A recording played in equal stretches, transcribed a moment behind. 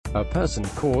A person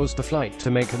caused the flight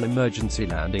to make an emergency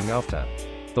landing after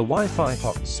the Wi-Fi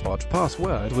hotspot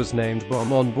password was named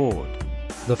bomb on board.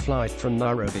 The flight from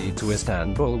Nairobi to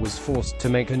Istanbul was forced to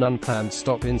make an unplanned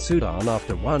stop in Sudan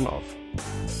after one of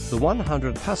the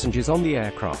 100 passengers on the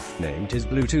aircraft named his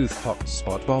Bluetooth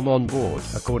hotspot bomb on board,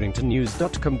 according to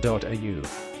news.com.au.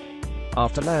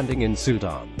 After landing in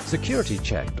Sudan, security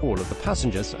checked all of the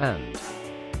passengers and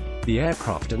the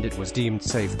aircraft, and it was deemed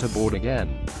safe to board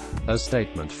again. A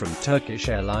statement from Turkish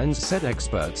Airlines said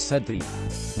experts said the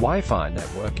Wi-Fi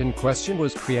network in question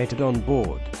was created on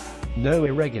board. No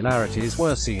irregularities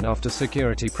were seen after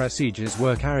security procedures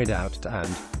were carried out, and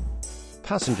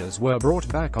passengers were brought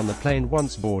back on the plane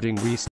once boarding restarted.